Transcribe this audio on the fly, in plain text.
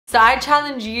So I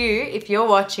challenge you, if you're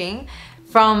watching,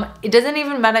 it doesn't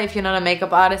even matter if you're not a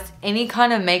makeup artist, any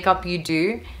kind of makeup you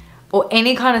do or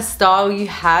any kind of style you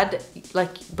had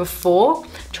like before,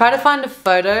 try to find a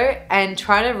photo and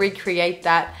try to recreate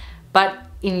that, but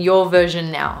in your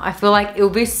version now. I feel like it'll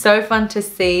be so fun to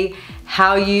see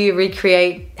how you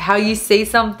recreate, how you see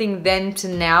something then to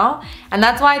now. And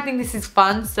that's why I think this is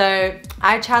fun. So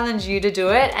I challenge you to do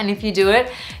it. And if you do it,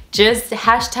 just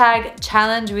hashtag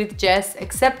challenge with Jess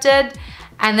accepted.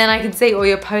 And then I can see all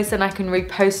your posts and I can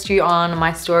repost you on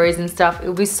my stories and stuff.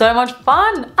 It'll be so much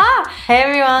fun. Hey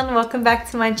everyone, welcome back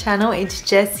to my channel. It's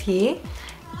Jess here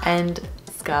and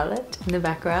Scarlett in the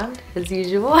background as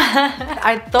usual.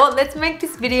 I thought let's make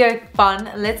this video fun.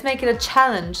 Let's make it a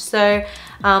challenge. So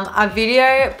a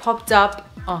video popped up.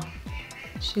 Oh,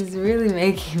 she's really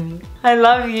making me. I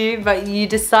love you, but you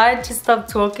decide to stop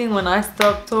talking when I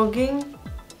stop talking.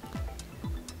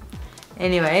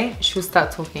 Anyway, she'll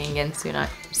start talking again soon.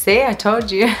 See, I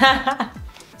told you.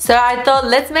 So I thought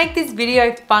let's make this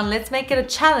video fun. Let's make it a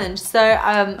challenge. So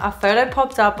a photo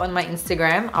popped up on my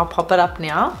Instagram. I'll pop it up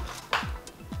now.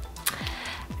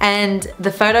 And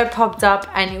the photo popped up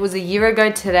and it was a year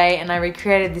ago today, and I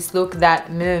recreated this look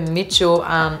that Mitchell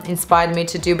inspired me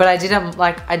to do, but I did it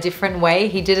like a different way.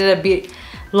 He did it a bit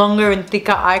longer and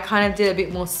thicker. I kind of did a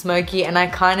bit more smoky, and I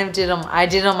did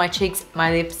it on my cheeks,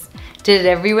 my lips, did it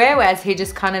everywhere, whereas he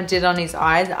just kind of did on his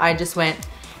eyes. I just went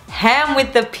ham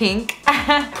with the pink.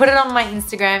 Put it on my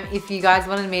Instagram if you guys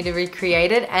wanted me to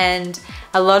recreate it, and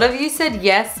a lot of you said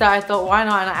yes, so I thought why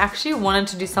not. And I actually wanted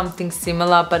to do something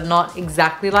similar but not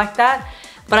exactly like that,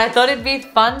 but I thought it'd be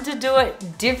fun to do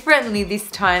it differently this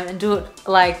time and do it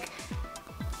like,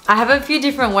 I have a few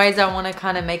different ways I want to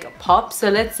kind of make it pop, so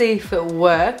let's see if it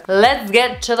works. Let's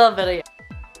get to the video.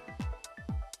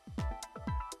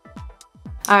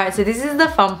 Alright, so this is the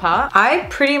fun part. I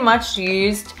pretty much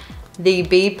used the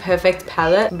BPerfect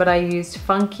palette, but I used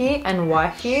Funky and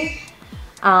Wifey.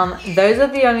 Those are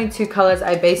the only two colors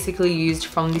I basically used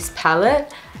from this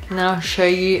palette. And then I'll show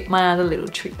you my other little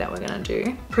trick that we're gonna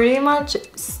do. Pretty much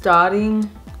starting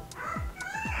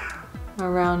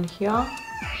around here.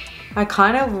 I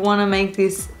kind of wanna make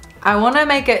this, I wanna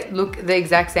make it look the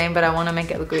exact same, but I wanna make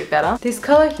it look a bit better. This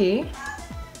color here.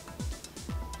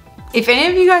 If any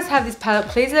of you guys have this palette,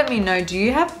 please let me know. Do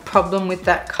you have a problem with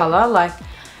that color? Like,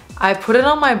 I put it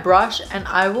on my brush and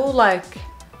I will like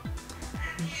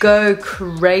go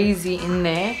crazy in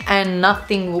there and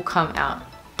nothing will come out.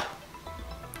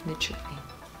 Literally.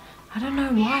 I don't know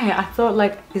why. I thought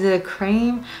like, is it a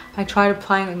cream? I tried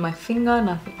applying it with my finger,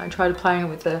 nothing. I tried applying it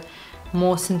with a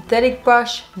more synthetic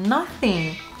brush,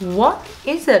 nothing. What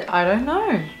is it? I don't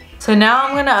know. So now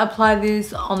I'm gonna apply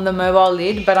this on the mobile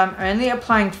lid, but I'm only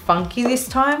applying Funky this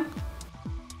time.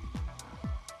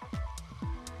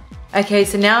 Okay,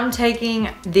 so now I'm taking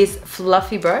this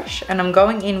fluffy brush and I'm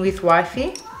going in with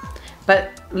Wifey,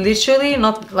 but literally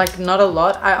not a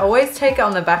lot. I always take it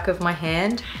on the back of my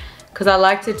hand because I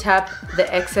like to tap the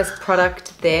excess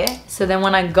product there. So then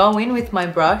when I go in with my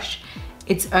brush,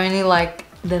 it's only like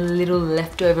the little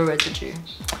leftover residue.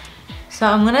 So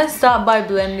I'm gonna start by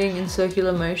blending in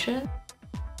circular motion.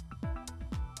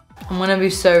 I'm gonna be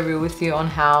so real with you on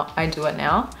how I do it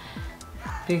now,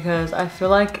 because I feel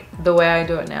like the way I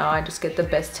do it now, I just get the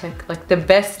best the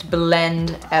best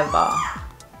blend ever.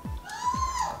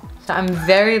 So I'm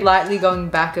very lightly going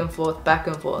back and forth, back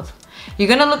and forth. You're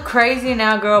gonna look crazy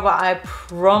now, girl, but I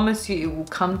promise you it will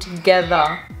come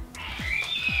together.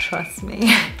 Trust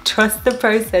me. Trust the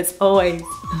process, always.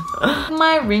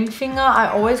 My ring finger, I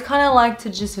always kind of like to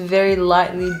just very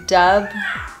lightly dab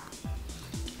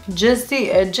just the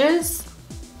edges.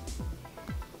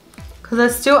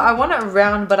 Because I want it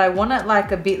round, but I want it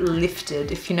like a bit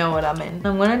lifted, if you know what I mean.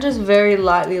 I'm gonna just very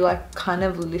lightly like kind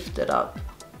of lift it up.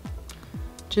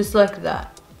 Just like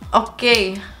that.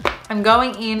 Okay, I'm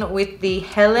going in with the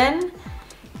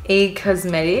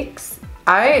Helenecosmetics.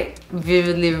 I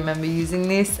vividly remember using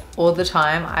this all the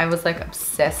time. I was like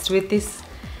obsessed with this.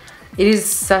 It is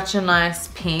such a nice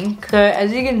pink. So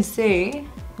as you can see,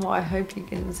 well, I hope you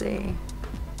can see.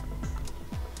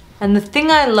 And the thing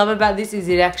I love about this is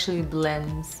it actually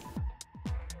blends.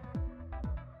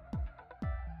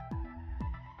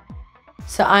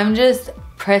 So I'm just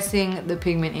pressing the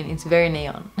pigment in. It's very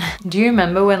neon. Do you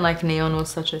remember when like neon was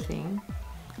such a thing?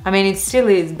 I mean, it still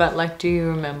is, but like, do you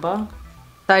remember?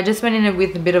 So I just went in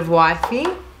with a bit of Wifey.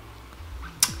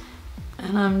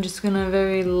 And I'm just gonna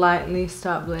very lightly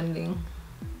start blending.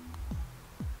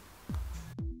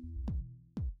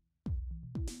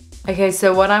 Okay,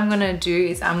 so what I'm gonna do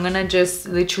is I'm gonna just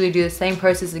literally do the same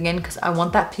process again because I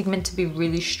want that pigment to be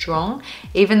really strong.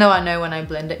 Even though I know when I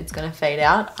blend it, it's gonna fade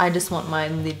out. I just want my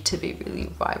lid to be really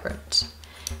vibrant.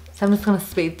 So I'm just gonna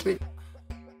speed through.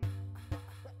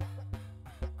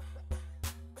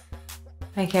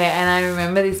 Okay, and I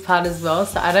remember this part as well.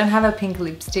 So I don't have a pink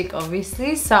lipstick,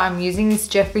 obviously. So I'm using this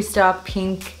Jeffery Star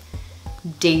Pink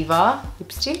Diva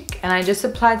lipstick. And I just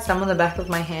applied some on the back of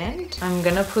my hand. I'm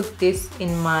gonna put this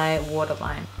in my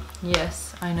waterline.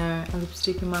 Yes, I know, a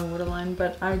lipstick in my waterline,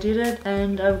 but I did it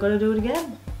and I've got to do it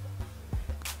again.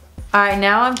 Alright,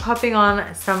 now I'm popping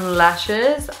on some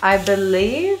lashes. I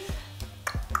believe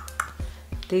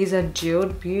these are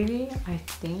Jeweled Beauty, I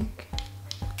think.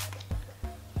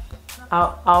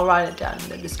 I'll write it down in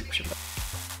the description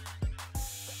box.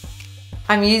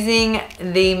 I'm using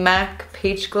the MAC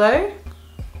Peach Glow.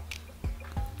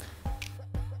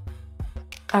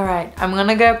 Alright, I'm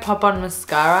gonna go pop on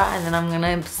mascara and then I'm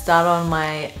gonna start on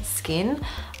my skin.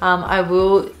 I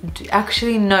will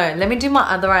actually no, let me do my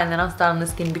other eye and then I'll start on the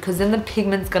skin because then the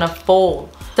pigment's gonna fall.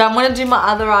 So I'm gonna do my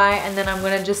other eye and then I'm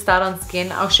gonna just start on skin.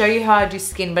 I'll show you how I do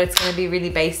skin, but it's gonna be really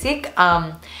basic.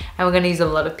 And we're gonna use a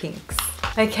lot of pinks.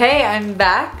 Okay, I'm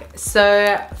back.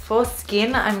 So for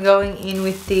skin, I'm going in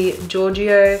with the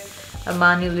Giorgio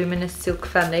Armani Luminous Silk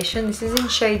Foundation. This is in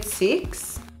shade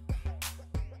 6.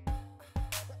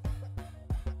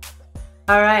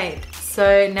 Alright,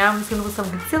 so now I'm just going to put some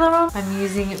concealer on. I'm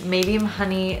using Medium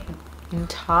Honey in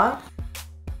Tarte.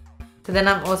 So then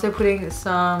I'm also putting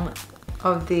some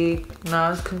of the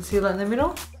NARS concealer in the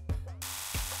middle.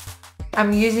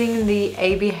 I'm using the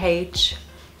ABH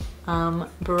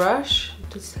brush.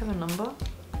 Does it have a number?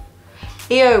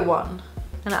 EO1.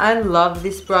 And I love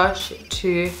this brush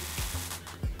to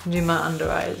do my under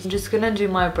eyes. I'm just gonna do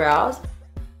my brows.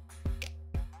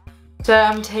 So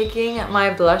I'm taking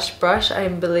my blush brush. I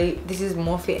believe this is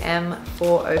Morphe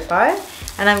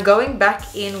M405. And I'm going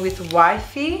back in with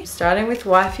Wifey. Starting with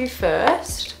Wifey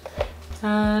first.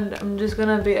 And I'm just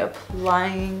gonna be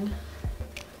applying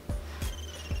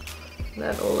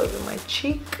that all over my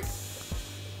cheek.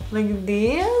 Like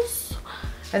this.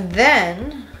 And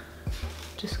then,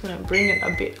 just gonna bring it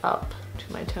a bit up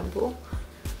to my temple.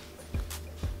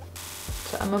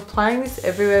 So I'm applying this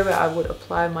everywhere where I would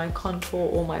apply my contour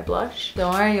or my blush.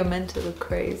 Don't worry, you're meant to look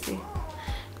crazy.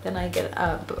 Then I get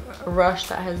a brush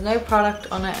that has no product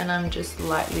on it and I'm just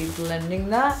lightly blending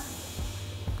that.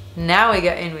 Now we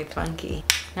go in with Funky.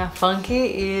 Now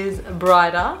Funky is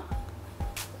brighter.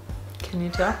 Can you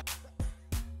tell?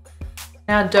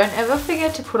 Now don't ever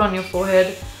forget to put on your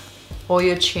forehead or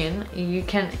your chin. You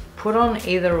can put on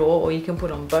either or you can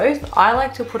put on both. I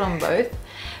like to put on both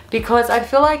because I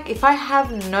feel like if I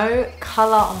have no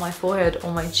color on my forehead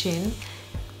or my chin,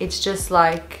 it's just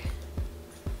like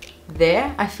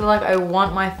there. I feel like I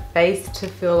want my face to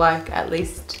feel like at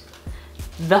least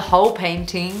the whole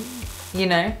painting, you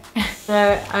know.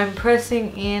 So I'm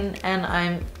pressing in and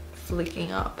I'm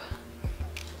flicking up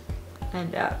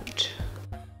and out.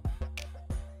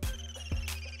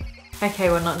 Okay,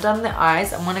 we're not done the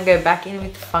eyes. I'm gonna go back in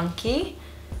with Funky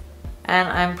and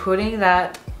I'm putting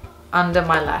that under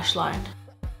my lash line.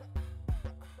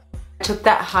 I took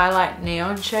that highlight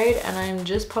neon shade and I'm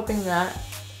just popping that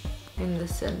in the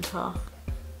center.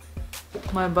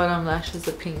 My bottom lashes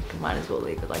are pink, might as well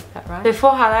leave it like that, right? So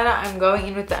for highlighter, I'm going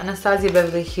in with the Anastasia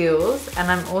Beverly Hills and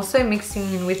I'm also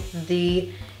mixing in with the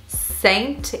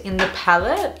Saint in the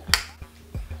palette.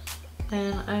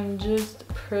 And I'm just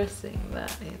pressing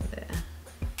that in there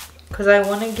because I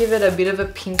want to give it a bit of a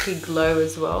pinky glow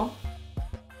as well.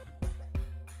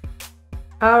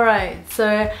 Alright,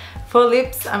 so for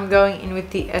lips, I'm going in with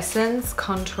the Essence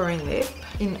Contouring Lip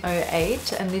in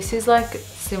 08 and this is like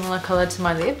similar color to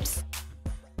my lips.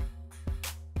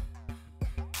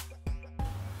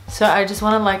 So I just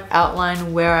want to like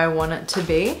outline where I want it to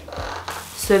be.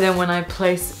 So then when I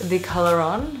place the color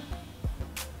on,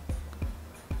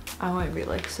 I won't be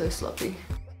like so sloppy.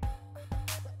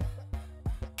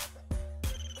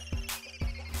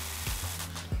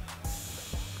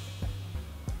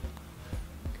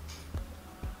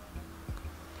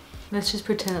 Let's just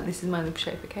pretend that this is my lip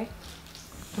shape, okay?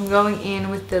 I'm going in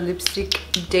with the lipstick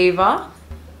Diva.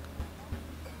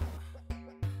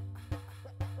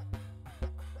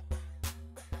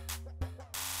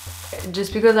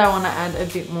 Just because I want to add a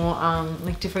bit more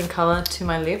like different color to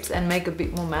my lips and make a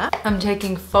bit more matte. I'm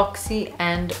taking Foxy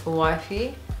and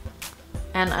Wifey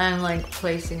and I'm like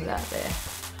placing that there.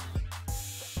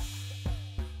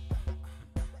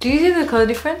 Do you see the color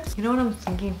difference? You know what I'm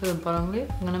thinking for the bottom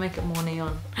lip? I'm gonna make it more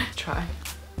neon. Try.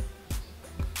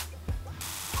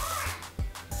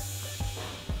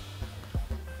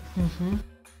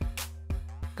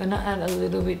 Gonna add a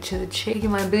little bit to the cheek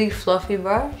in my big fluffy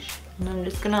brush, and I'm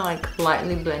just gonna like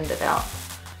lightly blend it out.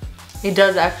 It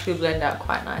does actually blend out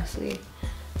quite nicely.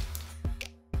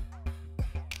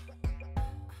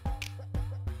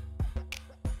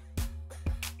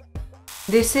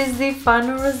 This is the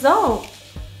final result.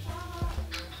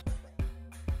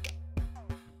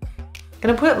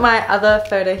 Gonna put my other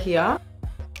photo here.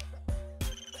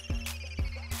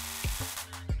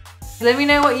 Let me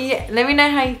know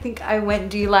how you think I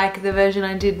went. Do you like the version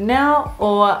I did now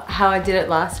or how I did it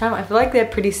last time? I feel like they're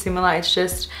pretty similar. It's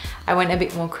just I went a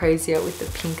bit more crazier with the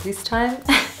pink this time.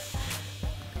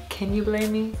 Can you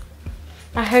blame me?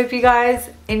 I hope you guys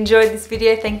enjoyed this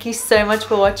video. Thank you so much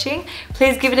for watching.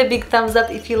 Please give it a big thumbs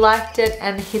up if you liked it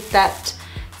and hit that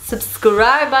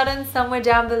subscribe button somewhere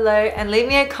down below and leave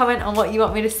me a comment on what you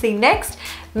want me to see next.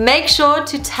 Make sure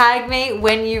to tag me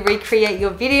when you recreate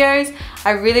your videos.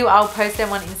 I'll post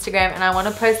them on Instagram and I want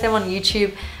to post them on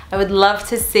YouTube. I would love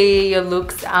to see your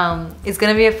looks. It's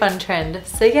gonna be a fun trend.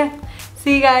 So yeah,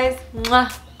 see you guys.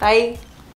 Mwah. Bye.